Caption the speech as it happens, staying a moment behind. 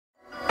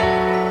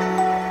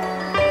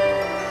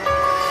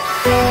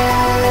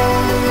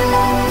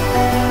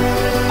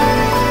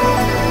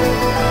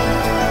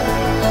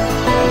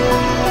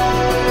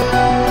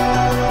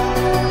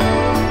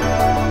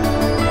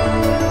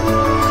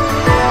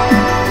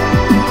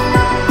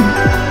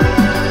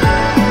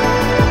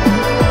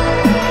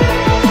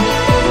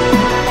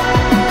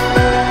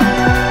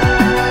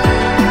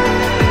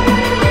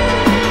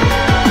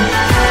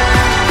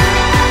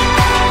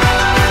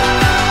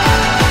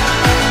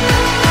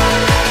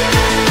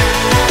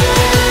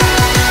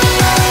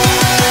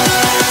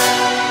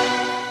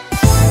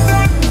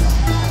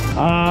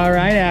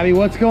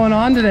what's going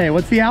on today?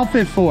 What's the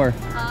outfit for?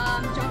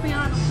 Jumping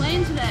out of a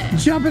plane today.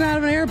 Jumping out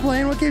of an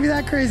airplane? What gave you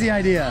that crazy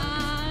idea?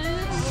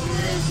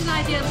 It's an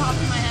idea that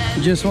popped in my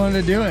head. Just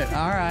wanted to do it.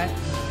 All right.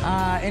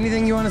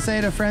 Anything you want to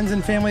say to friends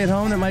and family at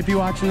home that might be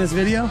watching this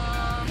video?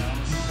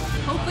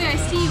 Hopefully I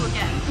see you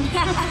again.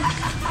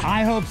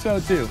 I hope so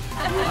too.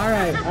 All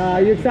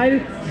right. You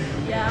excited?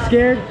 Yeah.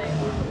 Scared?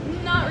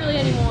 Not really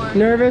anymore.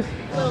 Nervous?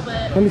 A little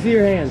bit. Let me see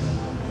your hands.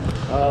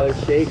 Oh,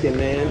 they're shaking,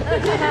 man.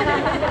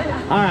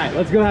 All right,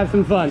 let's go have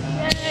some fun.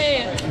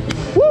 Yay!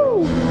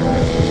 Woo!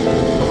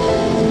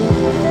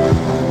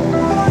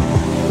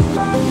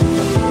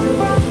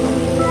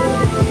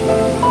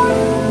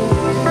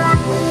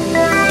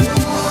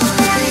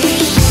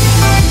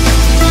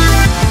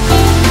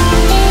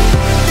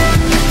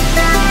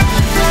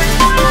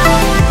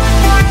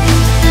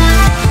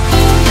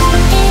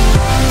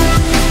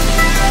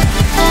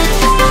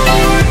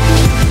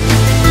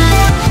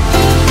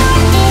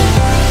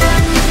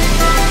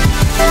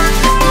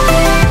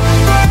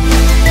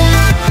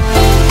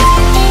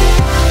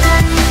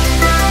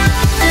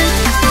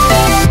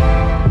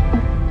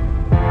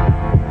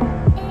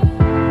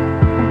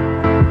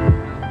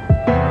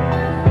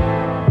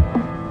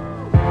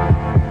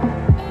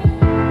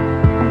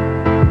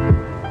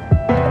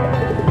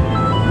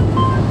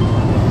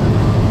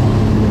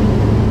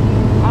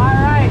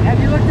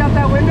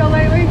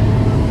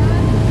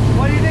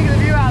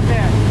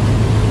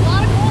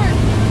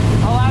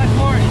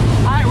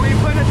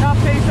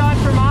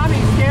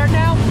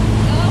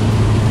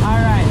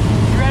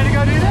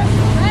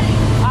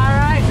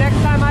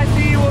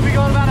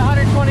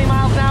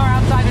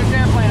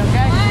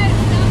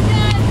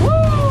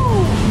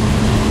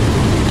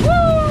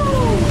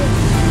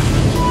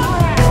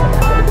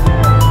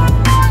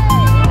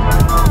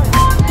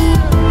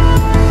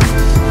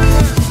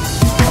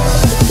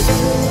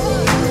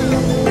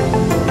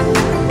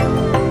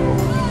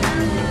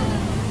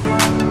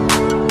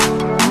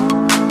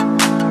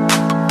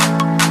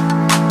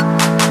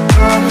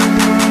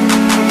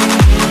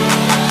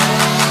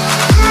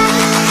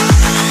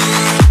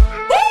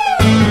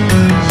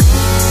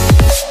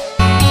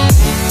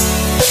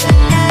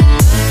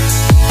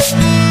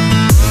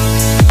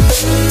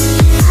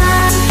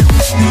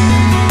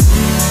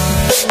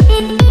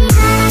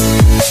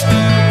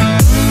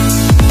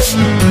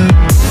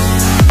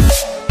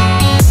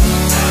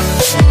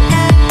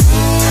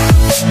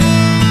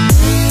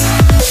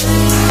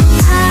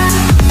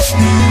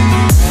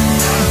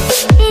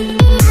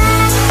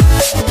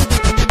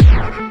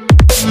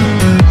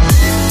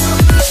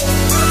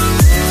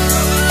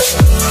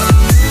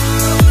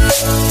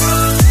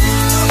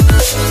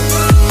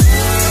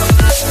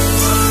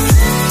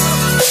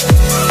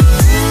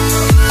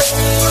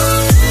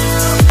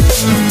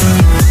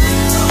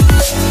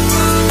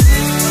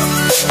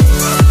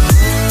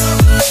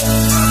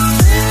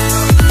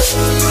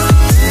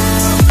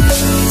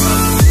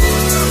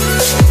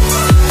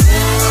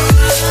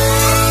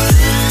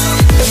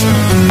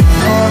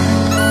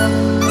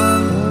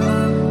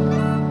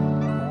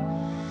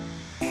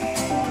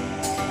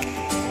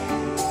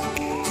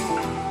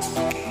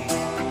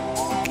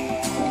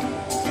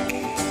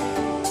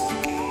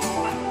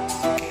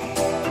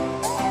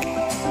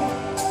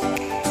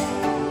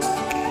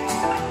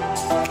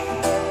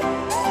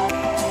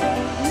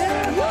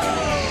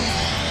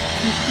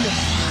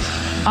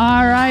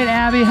 All right,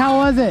 Abby, how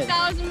was it?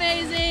 That was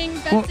amazing.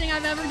 Best thing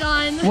I've ever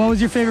done. What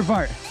was your favorite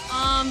part?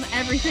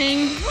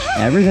 Everything.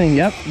 Everything,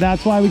 yep.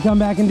 That's why we come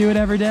back and do it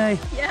every day.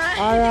 Yeah.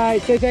 All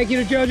right, say thank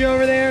you to JoJo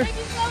over there.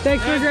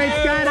 Thank you so much. Thanks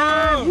for a great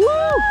skydive. Woo!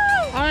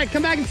 All right,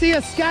 come back and see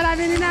us.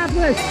 Skydive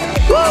Indianapolis.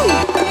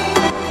 Woo!